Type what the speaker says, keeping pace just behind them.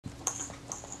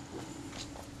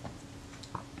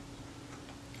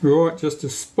Right, just a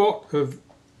spot of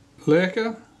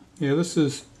lacquer. Now this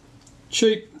is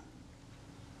cheap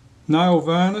nail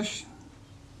varnish,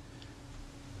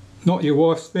 not your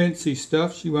wife's fancy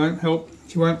stuff. She won't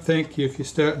thank you if you're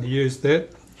starting to use that.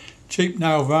 Cheap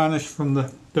nail varnish from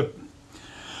the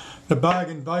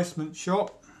bargain basement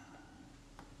shop.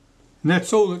 And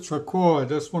that's all that's required.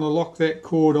 Just want to lock that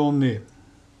cord on there.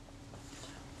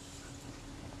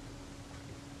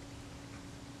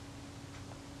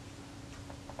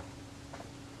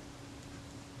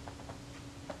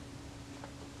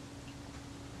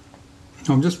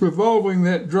 I'm just revolving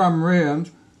that drum round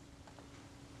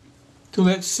till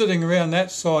that's sitting around that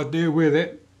side there where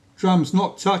that drum's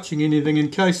not touching anything, in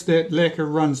case that lacquer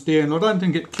runs down. I don't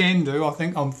think it can do, I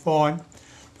think I'm fine.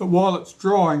 But while it's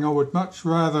drying, I would much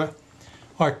rather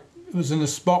it was in a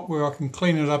spot where I can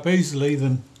clean it up easily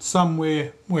than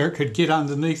somewhere where it could get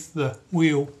underneath the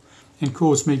wheel and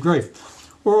cause me grief.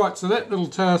 Alright, so that little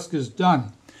task is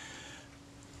done.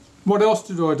 What else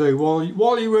did I do?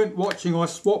 While you weren't watching, I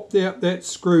swapped out that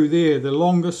screw there, the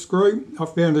longer screw. I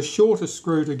found a shorter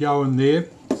screw to go in there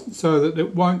so that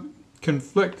it won't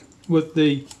conflict with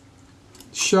the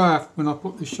shaft when I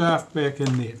put the shaft back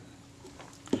in there.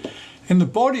 And the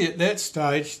body at that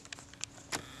stage,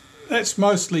 that's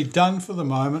mostly done for the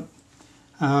moment.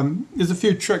 There's a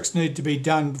few tricks need to be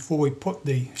done before we put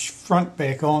the front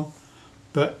back on,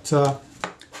 but to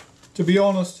be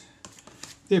honest,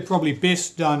 they're probably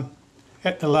best done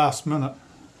at the last minute.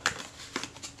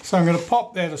 So I'm going to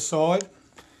pop that aside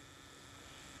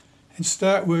and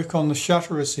start work on the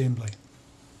shutter assembly.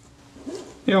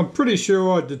 Now I'm pretty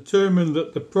sure I determined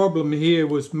that the problem here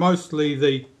was mostly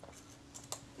the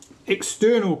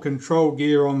external control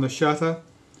gear on the shutter,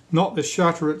 not the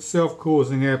shutter itself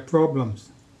causing our problems.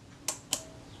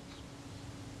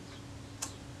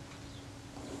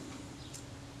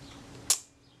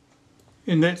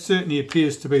 And that certainly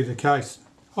appears to be the case.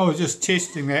 I was just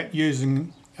testing that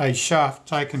using a shaft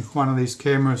taken from one of these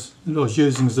cameras that I was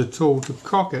using as a tool to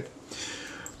cock it.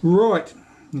 Right,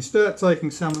 you start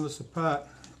taking some of this apart.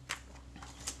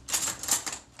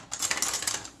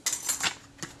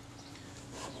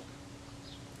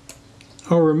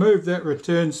 I'll remove that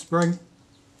return spring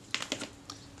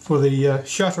for the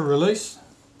shutter release.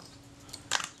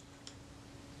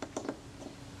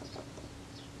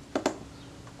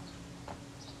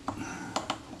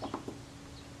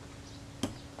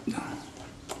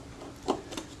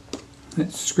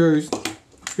 That screws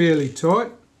fairly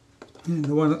tight, and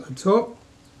the one at the top.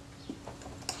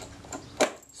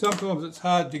 Sometimes it's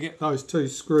hard to get those two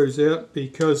screws out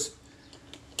because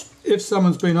if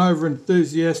someone's been over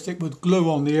enthusiastic with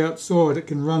glue on the outside, it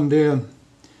can run down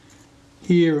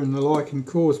here and the like and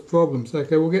cause problems.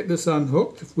 Okay, we'll get this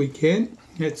unhooked if we can.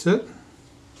 That's it.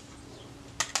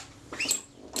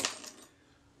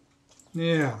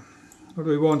 Now, what do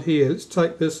we want here? Let's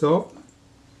take this off.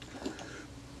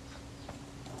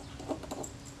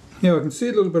 Now I can see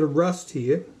a little bit of rust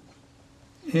here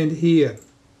and here.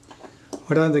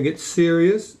 I don't think it's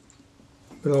serious,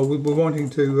 but I'll be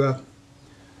wanting to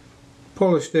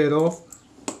polish that off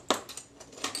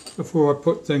before I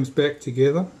put things back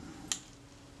together.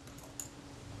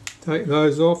 Take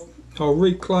those off. I'll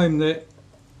reclaim that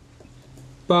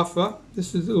buffer.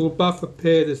 This is a little buffer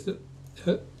pad, is the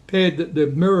pad that the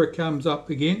mirror comes up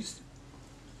against.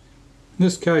 In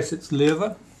this case it's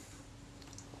leather.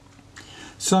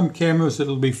 Some cameras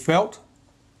it'll be felt,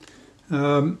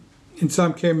 and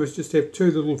some cameras just have two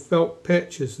little felt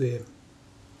patches there.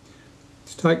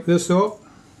 Let's take this off.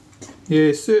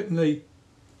 Yeah, certainly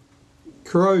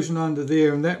corrosion under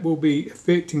there, and that will be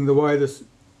affecting the way this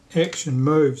action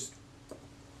moves.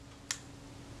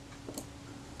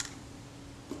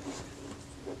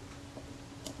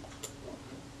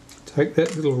 Take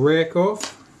that little rack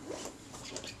off.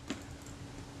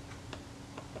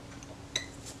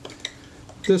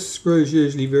 This screw is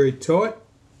usually very tight.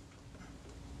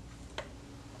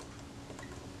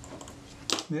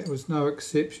 That was no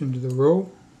exception to the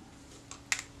rule.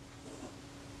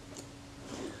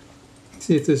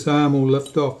 See if this arm will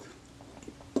lift off.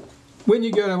 When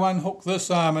you go to unhook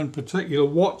this arm in particular,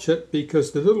 watch it,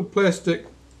 because the little plastic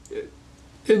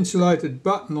insulated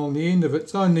button on the end of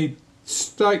it's only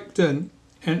staped in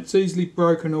and it's easily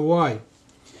broken away.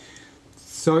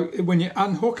 So when you're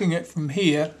unhooking it from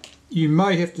here, you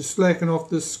may have to slacken off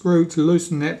this screw to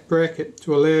loosen that bracket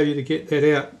to allow you to get that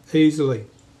out easily.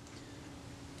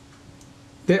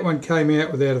 That one came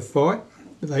out without a fight,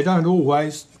 but they don't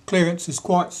always. The clearance is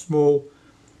quite small.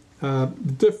 The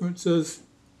differences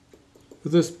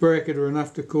with this bracket are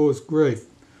enough to cause grief.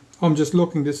 I'm just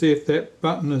looking to see if that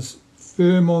button is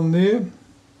firm on there.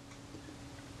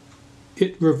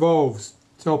 it revolves.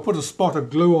 So I'll put a spot of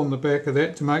glue on the back of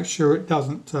that to make sure it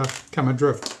doesn't come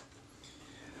adrift.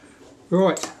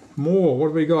 Right, more. What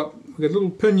have we got? We've got a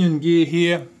little pinion gear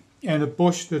here and a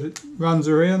bush that it runs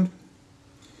around.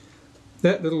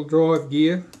 That little drive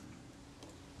gear,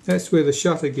 that's where the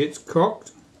shutter gets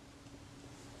cocked.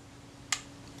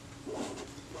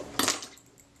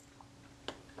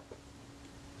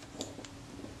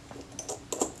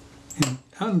 And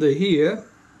under here,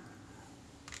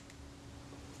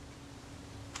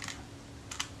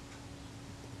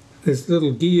 there's a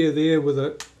little gear there with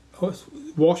a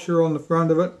washer on the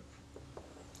front of it.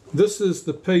 This is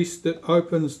the piece that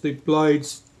opens the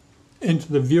blades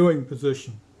into the viewing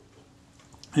position.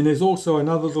 And there's also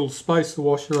another little spacer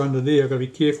washer under there. I've got to be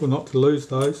careful not to lose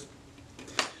those.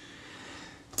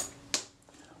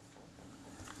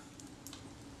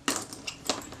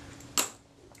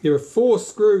 There are 4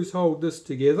 screws hold this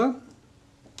together.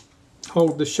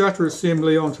 Hold the shutter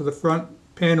assembly onto the front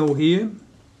panel here.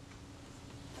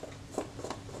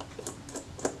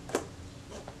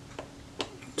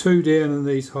 Two down in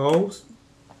these holes.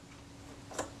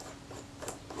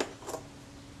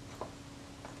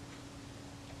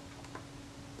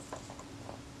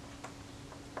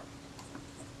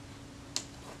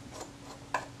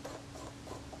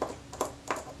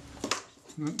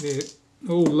 They're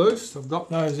all loose. I've got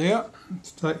those out.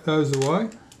 Let's take those away.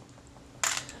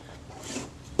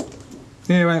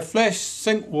 Now our flash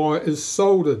sync wire is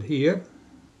soldered here.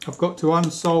 I've got to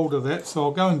unsolder that, so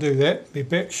I'll go and do that. Be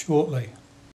back shortly.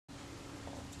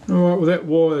 Alright, well that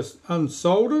wire's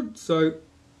unsoldered, so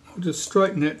I'll just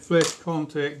straighten that flash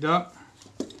contact up,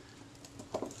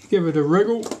 give it a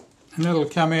wriggle, and that'll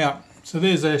come out. So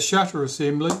there's our shutter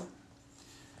assembly,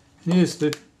 and here's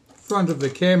the front of the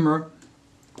camera.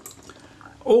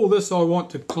 All this I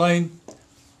want to clean.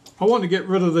 I want to get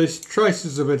rid of these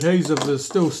traces of adhesive that are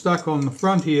still stuck on the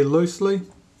front here loosely,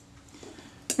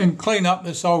 and clean up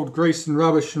this old grease and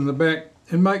rubbish in the back,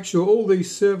 and make sure all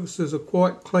these surfaces are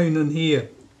quite clean in here.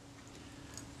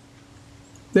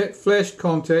 That flash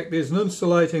contact, there's an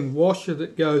insulating washer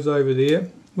that goes over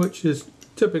there, which is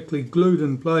typically glued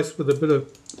in place with a bit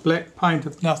of black paint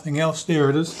if nothing else. There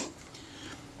it is.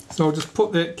 So I'll just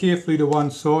put that carefully to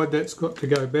one side. That's got to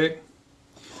go back.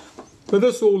 But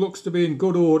this all looks to be in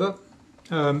good order.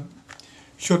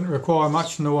 Shouldn't require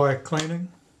much in the way of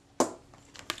cleaning.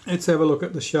 Let's have a look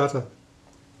at the shutter.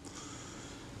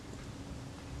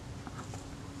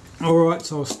 Alright,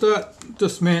 so I'll start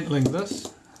dismantling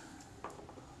this.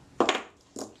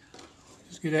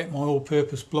 Get out my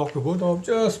all-purpose block of wood. I'll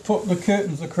just put the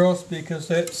curtains across because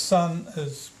that sun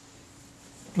is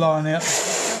blowing out the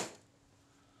picture.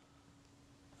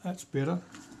 That's better.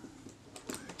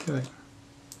 Okay.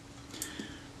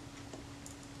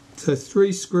 So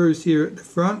 3 screws here at the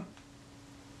front.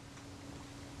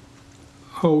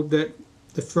 Hold that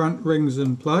the front rings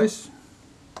in place.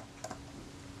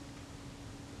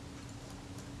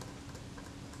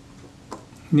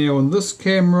 Now on this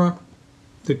camera,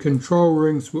 the control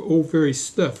rings were all very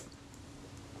stiff.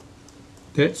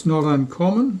 That's not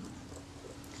uncommon.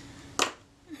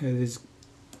 There's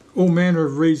all manner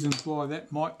of reasons why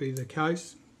that might be the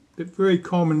case, but very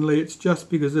commonly it's just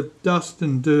because of dust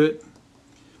and dirt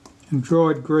and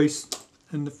dried grease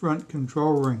in the front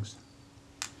control rings.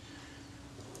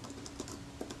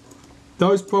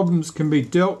 Those problems can be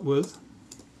dealt with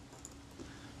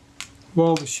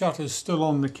while the shutter's still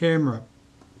on the camera.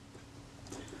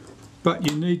 But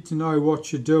you need to know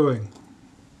what you're doing,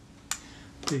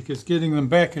 because getting them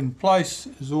back in place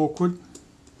is awkward.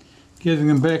 Getting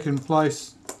them back in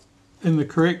place in the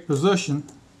correct position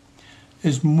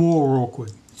is more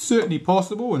awkward. It's certainly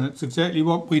possible, and it's exactly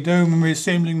what we do when we're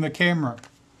assembling the camera.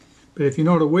 But if you're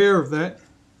not aware of that,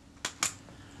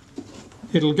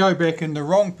 it'll go back in the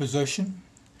wrong position,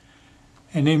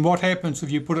 and then what happens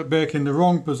if you put it back in the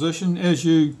wrong position? As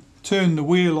you turn the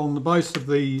wheel on the base of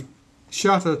the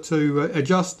shutter to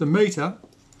adjust the meter,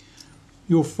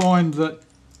 you'll find that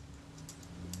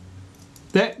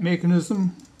that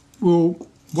mechanism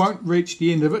won't reach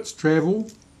the end of its travel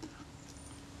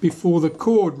before the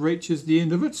cord reaches the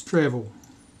end of its travel,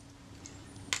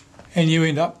 and you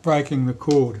end up breaking the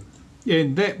cord.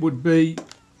 And that would be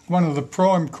one of the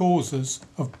prime causes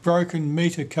of broken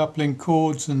meter coupling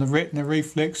cords in the Retina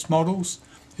Reflex models,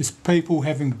 is people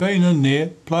having been in there,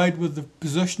 played with the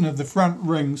position of the front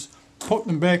rings, put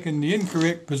them back in the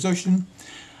incorrect position,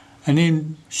 and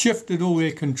then shifted all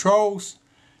their controls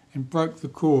and broke the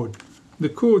cord. The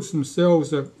cords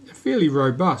themselves are fairly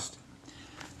robust.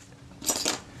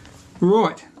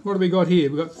 Right, what have we got here?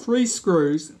 We've got 3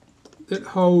 screws that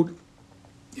hold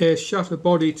our shutter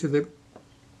body to the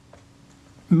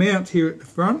mount here at the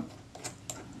front.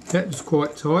 That was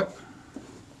quite tight.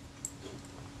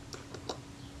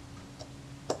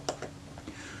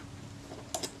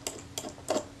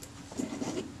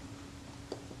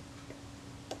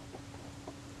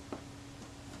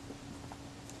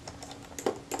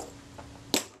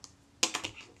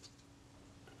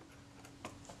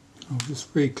 I'll just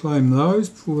reclaim those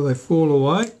before they fall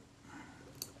away,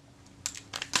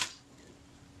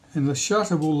 and the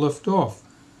shutter will lift off.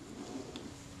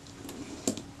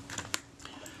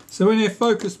 So in our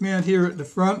focus mount here at the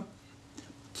front,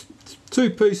 two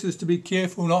pieces to be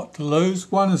careful not to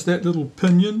lose. One is that little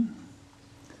pinion,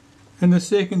 and the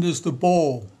second is the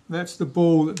ball. That's the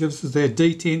ball that gives us our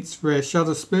detents for our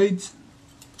shutter speeds.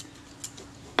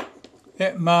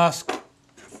 That mask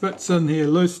fits in here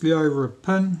loosely over a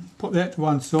pin. Put that to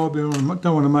one side, but I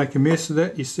don't want to make a mess of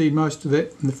that. You see most of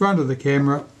that in the front of the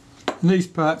camera. And these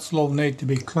parts will all need to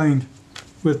be cleaned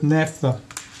with naphtha.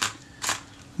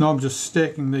 And I'm just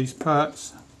stacking these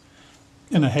parts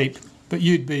in a heap, but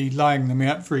you'd be laying them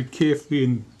out very carefully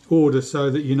in order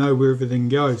so that you know where everything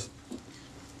goes.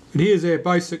 But here's our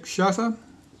basic shutter,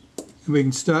 and we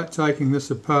can start taking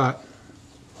this apart.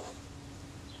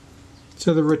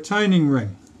 So the retaining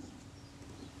ring,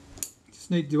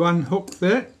 just need to unhook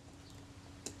that,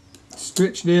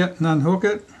 stretch it out and unhook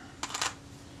it.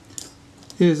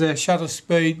 Here's our shutter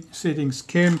speed settings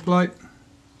cam plate.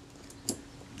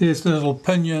 There's the little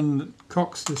pinion that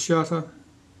cocks the shutter.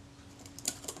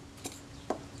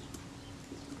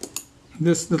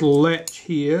 This little latch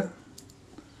here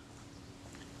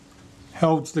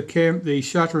holds the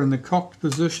shutter in the cocked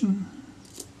position.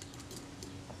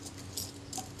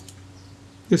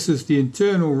 This is the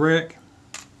internal rack.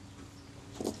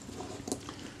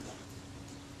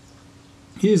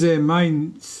 Here's our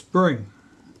main spring,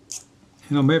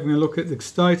 and I'm having a look at the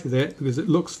state of that because it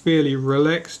looks fairly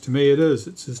relaxed to me. It is.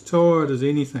 It's as tired as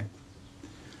anything.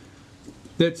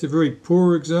 That's a very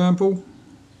poor example.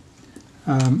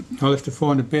 I'll have to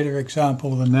find a better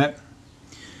example than that.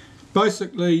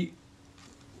 Basically,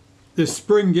 the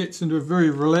spring gets into a very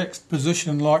relaxed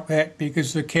position like that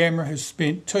because the camera has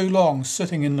spent too long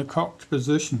sitting in the cocked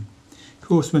position. Of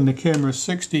course, when the camera is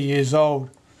 60 years old,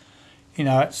 you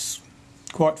know, it's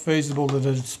quite feasible that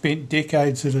it had spent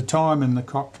decades at a time in the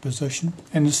cocked position,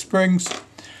 and the springs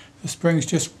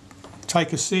just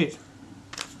take a set,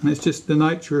 and it's just the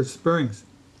nature of springs.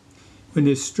 When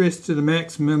they're stressed to the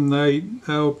maximum,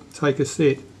 they'll take a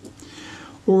set.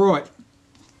 Alright,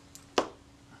 what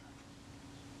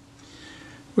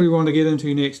do you want to get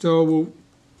into next? Oh, we'll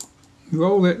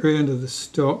roll that round to the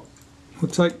stop.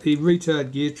 We'll take the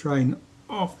retard gear train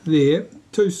off there,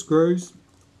 2 screws.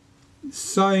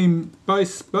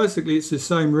 Basically it's the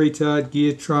same retard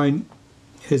gear train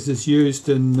as is used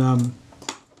in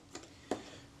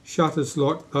shutters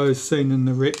like those seen in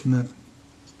the Retina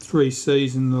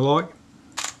 3Cs and the like.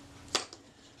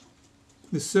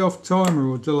 The self timer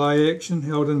or delay action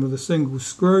held in with a single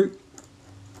screw.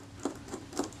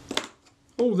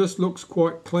 All this looks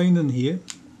quite clean in here,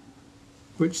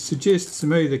 which suggests to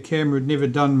me the camera had never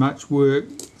done much work,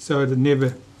 so it had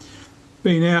never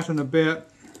been out and about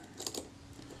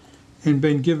and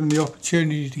been given the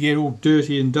opportunity to get all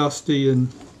dirty and dusty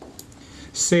and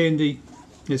sandy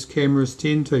as cameras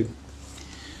tend to.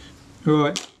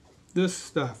 Right, this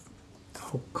stuff,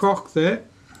 I'll cock that,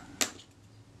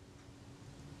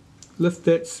 lift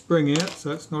that spring out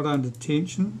so it's not under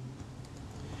tension,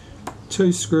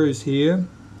 2 screws here,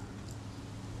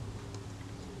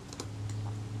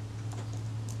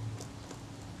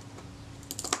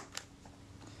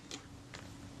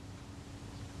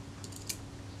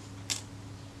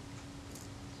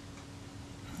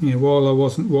 yeah, while I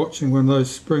wasn't watching, one of those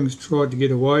springs tried to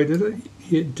get away, did it?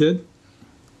 It did.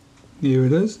 Here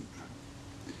it is.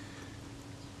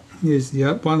 Here's the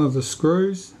one of the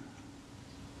screws.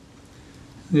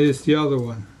 There's the other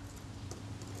one.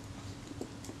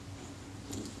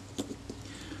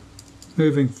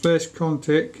 Moving flash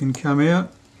contact can come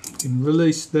out. You can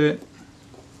release that.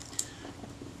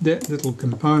 That little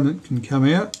component can come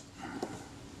out.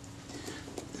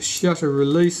 The shutter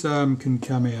release arm can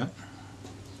come out.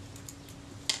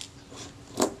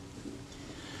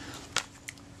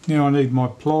 Now I need my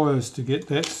pliers to get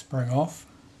that spring off.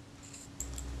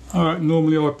 Alright,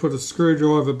 normally I put a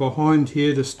screwdriver behind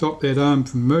here to stop that arm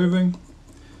from moving.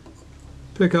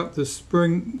 Pick up the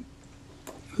spring,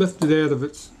 lift it out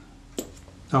of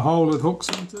the hole it hooks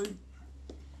into,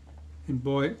 and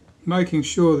by making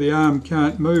sure the arm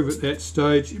can't move at that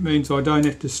stage, it means I don't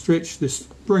have to stretch the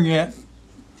spring out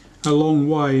a long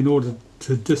way in order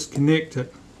to disconnect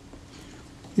it.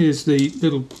 Here's the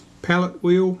little pallet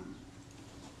wheel.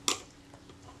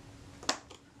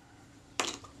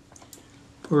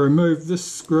 I remove this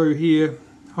screw here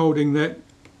holding that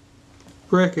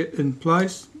bracket in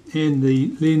place and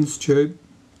the lens tube.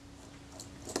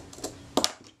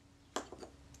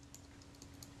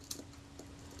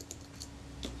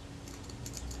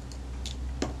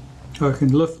 I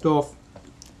can lift off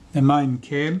the main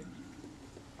cam.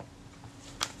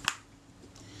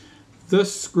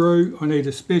 This screw, I need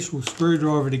a special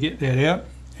screwdriver to get that out.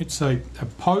 It's a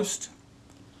post,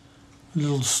 a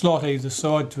little slot either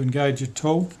side to engage a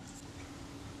tool.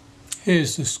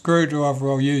 Here's the screwdriver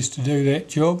I'll use to do that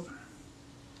job.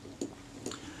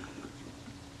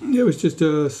 It was just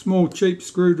a small cheap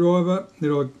screwdriver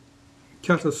that I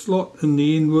cut a slot in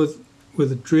the end with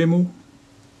a Dremel.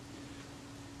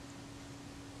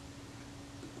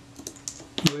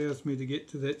 Allows me to get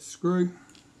to that screw.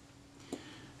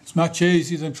 It's much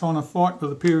easier than trying to fight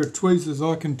with a pair of tweezers,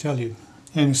 I can tell you.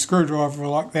 And a screwdriver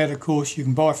like that, of course, you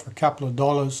can buy for a couple of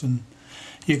dollars and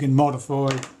you can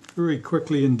modify very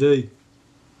quickly indeed.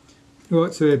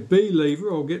 Right, so our B lever,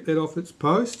 I'll get that off its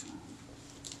post.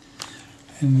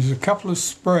 And there's a couple of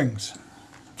springs.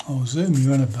 I'll zoom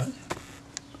you in a bit.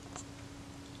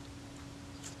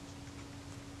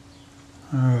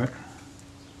 Alright.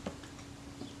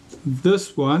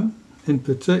 This one in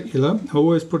particular, I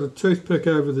always put a toothpick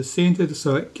over the centre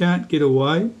so it can't get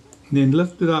away, and then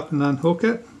lift it up and unhook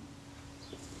it.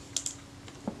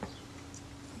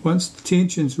 Once the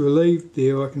tension's relieved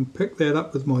there, I can pick that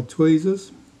up with my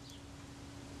tweezers.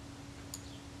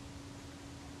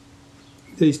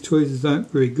 These tweezers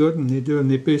aren't very good and they're doing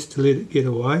their best to let it get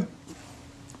away.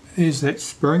 There's that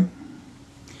spring.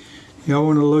 Now I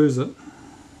want to lose it.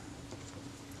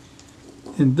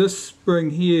 And this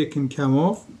spring here can come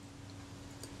off.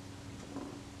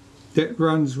 That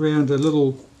runs round a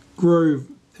little groove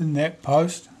in that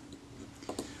post.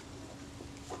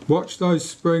 Watch those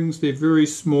springs, they're very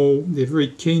small, they're very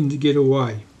keen to get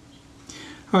away.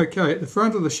 Okay, at the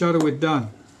front of the shutter we're done.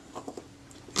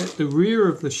 At the rear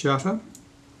of the shutter,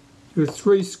 there are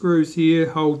 3 screws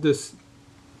here, hold this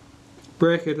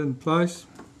bracket in place.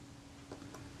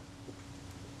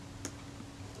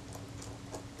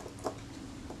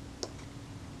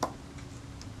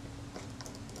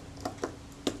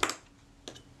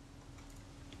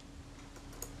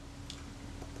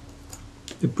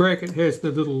 The bracket has the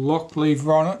little lock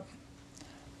lever on it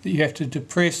that you have to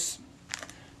depress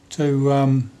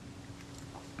to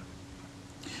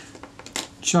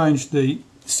change the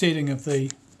setting of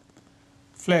the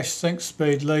flash sync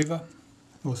speed lever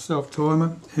or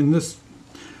self-timer, and this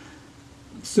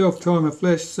self-timer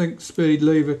flash sync speed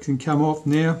lever can come off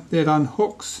now. That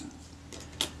unhooks.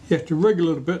 You have to rig a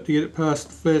little bit to get it past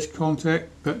the flash contact,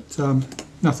 but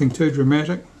nothing too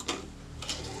dramatic.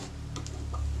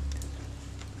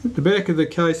 At the back of the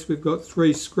case we've got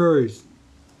 3 screws.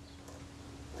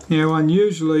 Now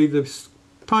unusually the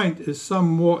paint is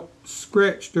somewhat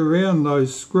scratched around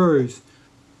those screws,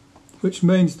 which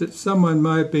means that someone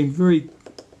may have been very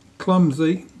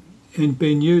clumsy and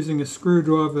been using a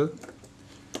screwdriver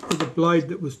with a blade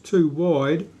that was too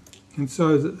wide, and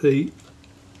so that the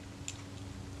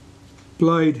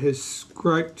blade has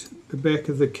scraped the back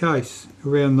of the case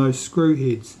around those screw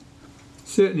heads.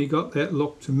 Certainly got that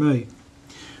look to me.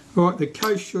 Right, the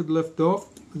case should lift off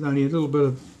with only a little bit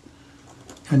of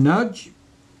a nudge.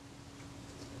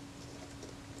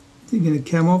 Is it going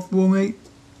to come off for me?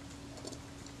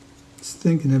 Just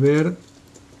thinking about it.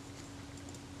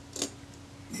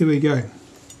 Here we go.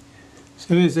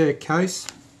 So there's our case.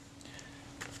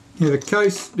 Now the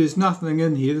case, there's nothing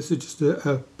in here. This is just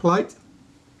a plate.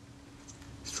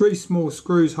 3 small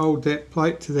screws hold that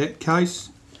plate to that case.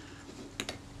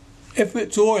 If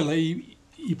it's oily,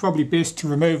 you're probably best to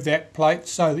remove that plate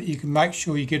so that you can make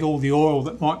sure you get all the oil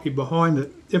that might be behind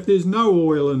it. If there's no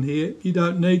oil in here, you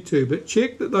don't need to, but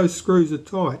check that those screws are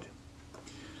tight.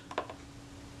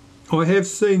 I have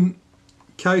seen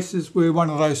cases where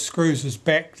one of those screws is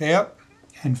backed out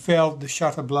and fouled the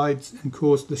shutter blades and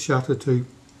caused the shutter to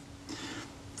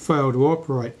fail to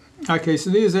operate. Okay,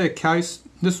 so there's our case.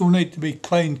 This will need to be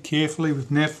cleaned carefully with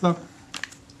naphtha.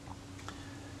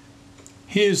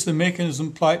 Here's the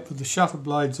mechanism plate with the shutter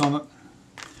blades on it.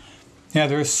 Now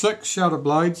there are 6 shutter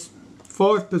blades,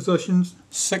 5 positions,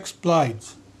 6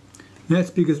 blades. And that's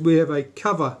because we have a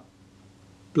cover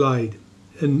blade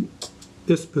in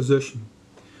this position,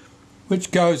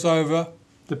 which goes over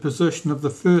the position of the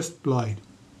first blade.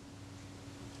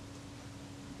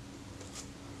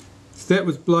 So that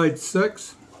was blade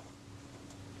 6.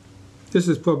 This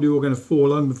is probably all going to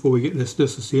fall in before we get this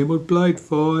disassembled. Blade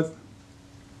 5.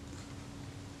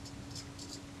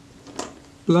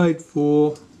 Blade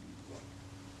 4,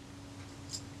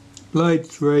 blade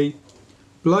 3,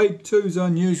 Blade 2 is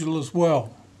unusual as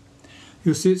well.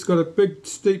 You'll see it's got a big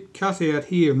steep cutout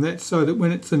here, and that's so that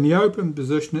when it's in the open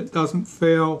position it doesn't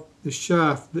foul the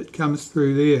shaft that comes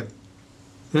through there.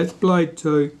 That's blade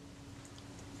 2,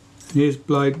 and here's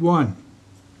blade 1.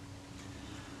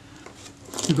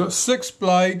 We've got 6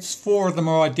 blades, 4 of them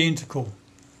are identical.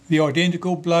 The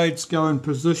identical blades go in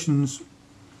positions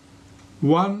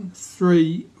 1,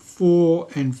 3, 4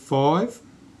 and 5,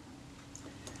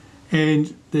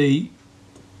 and the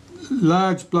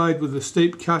large blade with the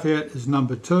steep cutout is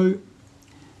number 2,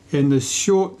 and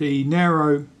the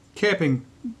narrow capping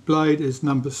blade is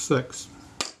number 6.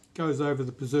 Goes over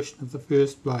the position of the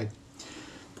first blade.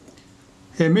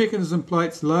 Our mechanism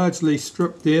plate's largely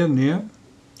stripped down now.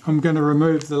 I'm going to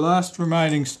remove the last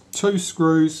remaining 2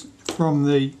 screws from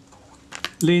the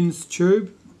lens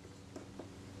tube.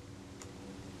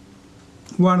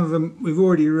 One of them we've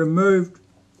already removed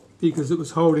because it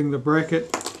was holding the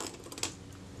bracket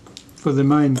for the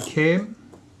main cam,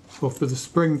 or for the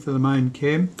spring for the main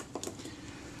cam.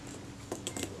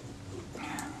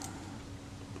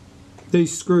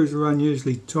 These screws are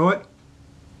unusually tight.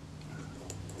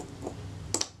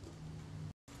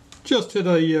 Just hit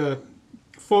a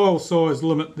file size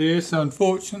limit there, so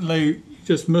unfortunately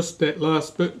just missed that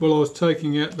last bit while I was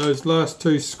taking out those last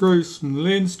 2 screws from the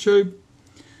lens tube.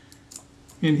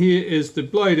 And here is the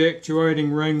blade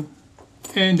actuating ring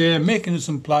and our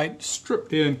mechanism plate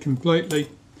stripped down completely.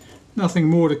 Nothing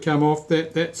more to come off.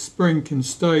 That spring can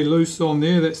stay loose on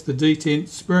there. That's the detent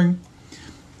spring.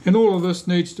 And all of this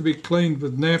needs to be cleaned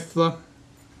with naphtha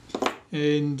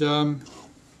and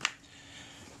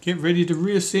get ready to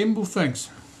reassemble things.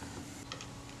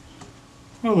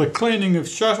 Well, the cleaning of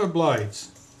shutter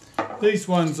blades. These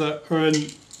ones are in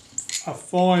a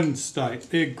fine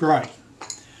state. They're great.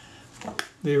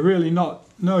 They're really no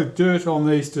dirt on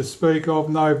these to speak of,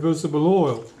 no visible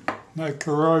oil, no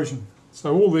corrosion.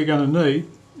 So all they're going to need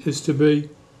is to be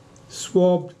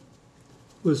swabbed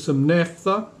with some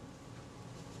naphtha,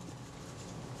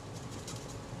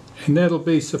 and that'll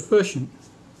be sufficient.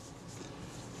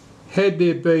 Had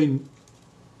there been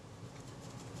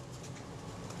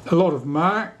a lot of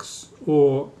marks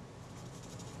or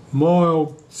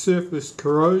mild surface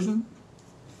corrosion,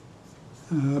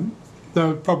 they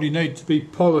would probably need to be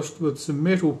polished with some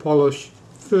metal polish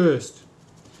first,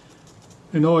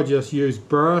 and I just use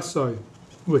Brasso,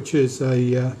 which is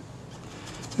a,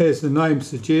 as the name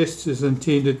suggests, is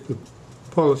intended for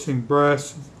polishing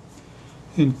brass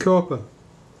and copper.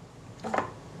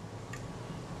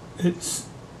 It's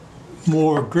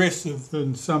more aggressive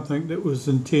than something that was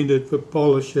intended for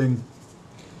polishing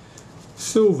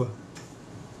silver.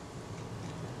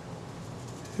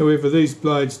 However, these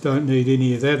blades don't need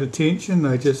any of that attention,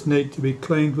 they just need to be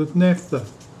cleaned with naphtha.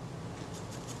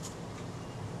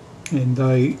 And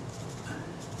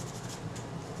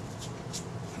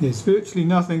there's virtually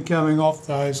nothing coming off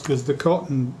those because the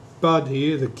cotton bud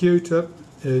here, the Q-tip,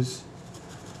 is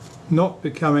not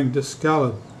becoming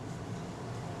discoloured.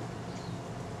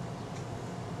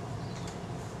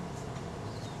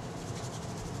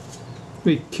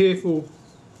 Be careful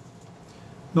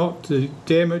not to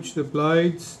damage the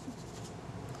blades.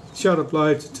 Shutter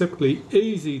blades are typically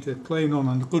easy to clean on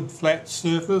a good flat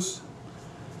surface,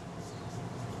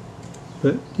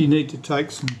 but you need to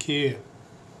take some care.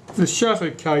 The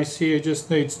shutter case here just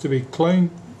needs to be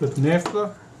cleaned with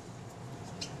naphtha.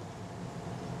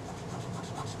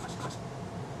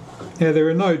 Now there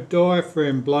are no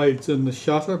diaphragm blades in the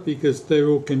shutter because they're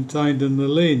all contained in the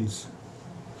lens.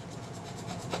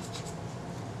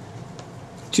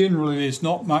 Generally there's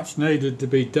not much needed to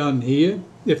be done here.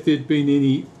 If there'd been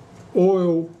any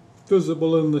oil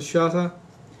visible in the shutter,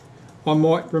 I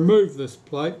might remove this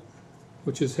plate,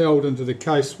 which is held into the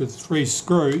case with 3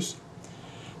 screws,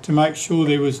 to make sure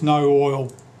there was no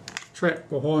oil trapped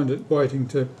behind it waiting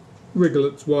to wriggle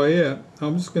its way out.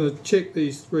 I'm just going to check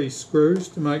these 3 screws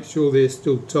to make sure they're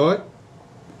still tight.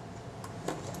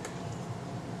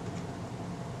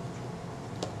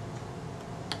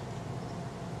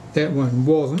 That one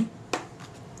wasn't.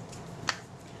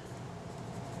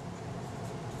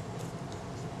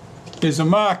 There's a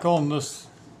mark on this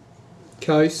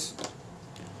case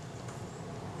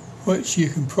which you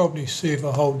can probably see if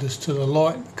I hold this to the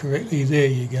light correctly. There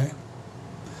you go.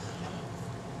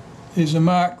 There's a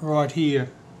mark right here.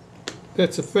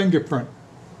 That's a fingerprint.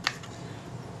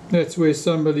 That's where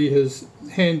somebody has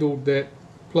handled that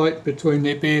plate between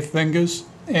their bare fingers,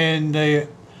 and their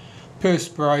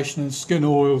perspiration and skin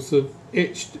oils have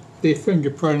etched their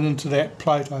fingerprint into that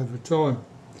plate over time.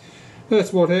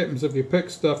 That's what happens if you pick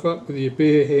stuff up with your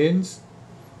bare hands.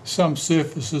 Some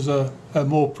surfaces are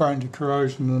more prone to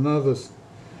corrosion than others.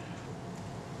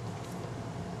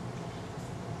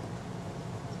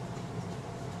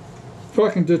 I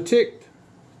can detect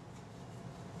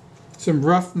some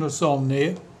roughness on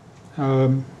there,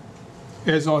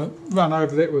 as I run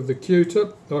over that with the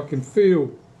Q-tip, I can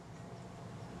feel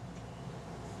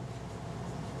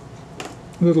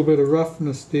a little bit of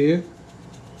roughness there,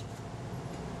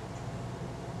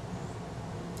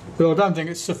 but I don't think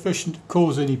it's sufficient to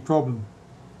cause any problem.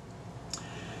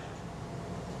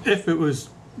 If it was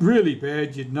really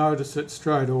bad, you'd notice it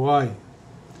straight away.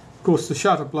 Of course, the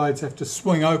shutter blades have to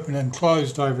swing open and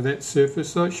closed over that surface,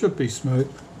 so it should be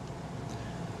smooth.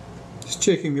 Just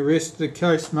checking the rest of the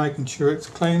case, making sure it's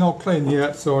clean. I'll clean the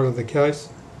outside of the case.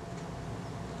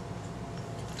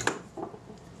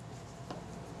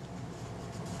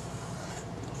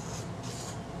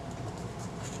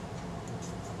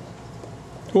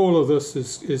 All of this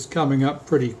is coming up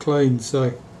pretty clean,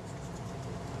 so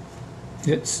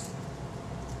it's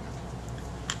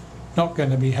not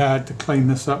going to be hard to clean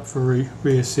this up for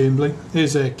reassembly.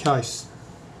 There's our case.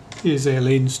 Here's our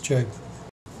lens tube.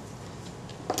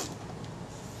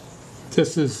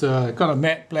 This has got a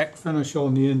matte black finish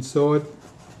on the inside.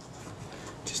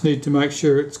 Just need to make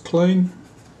sure it's clean.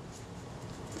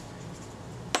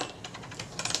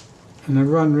 And I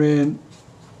run round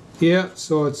the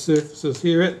outside surfaces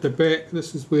here at the back.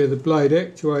 This is where the blade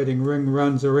actuating ring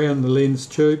runs around the lens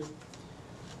tube,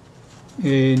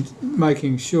 and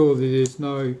making sure that there's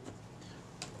no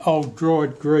old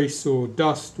dried grease or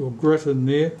dust or grit in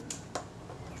there.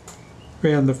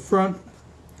 Around the front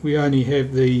we only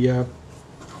have the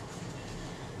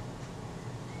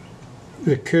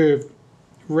curved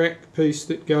rack piece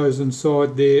that goes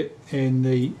inside there, and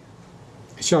the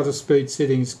shutter speed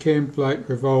settings cam plate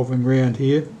revolving round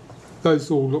here.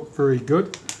 Those all look very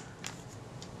good.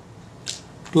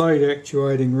 Blade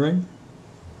actuating ring.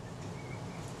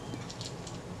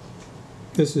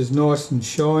 This is nice and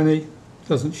shiny,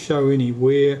 doesn't show any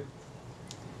wear,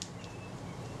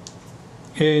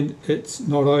 and it's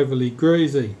not overly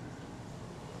greasy.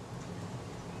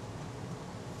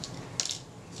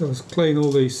 So let's clean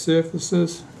all these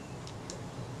surfaces.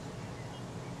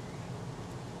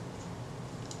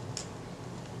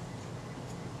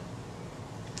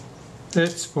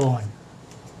 That's fine.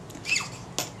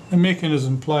 The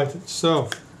mechanism plate itself.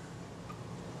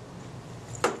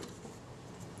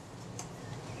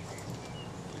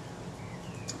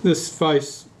 This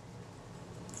faces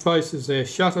our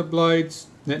shutter blades.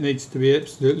 That needs to be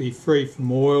absolutely free from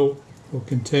oil or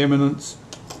contaminants.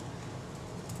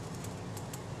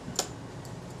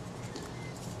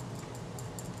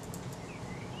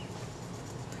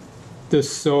 This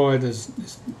side is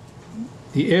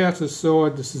the outer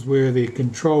side. This is where the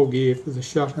control gear for the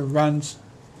shutter runs.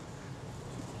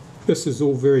 This is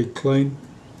all very clean.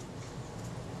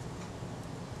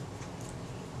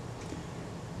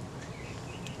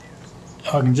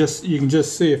 You can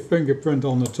just see a fingerprint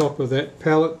on the top of that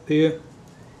pallet there.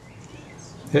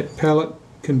 That pallet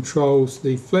controls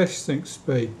the flash sync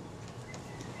speed.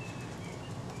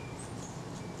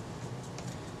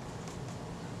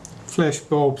 Flash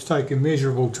bulbs take a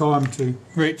measurable time to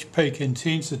reach peak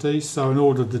intensity, so in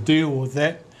order to deal with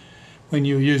that, when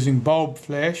you're using bulb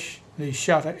flash, the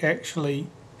shutter actually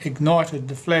ignited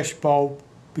the flash bulb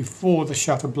before the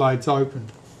shutter blades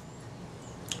opened,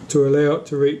 to allow it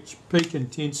to reach peak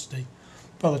intensity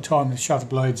by the time the shutter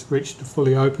blades reached the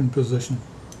fully open position.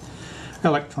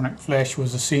 Electronic flash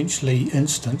was essentially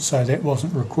instant, so that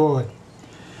wasn't required.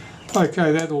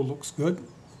 Okay, that all looks good.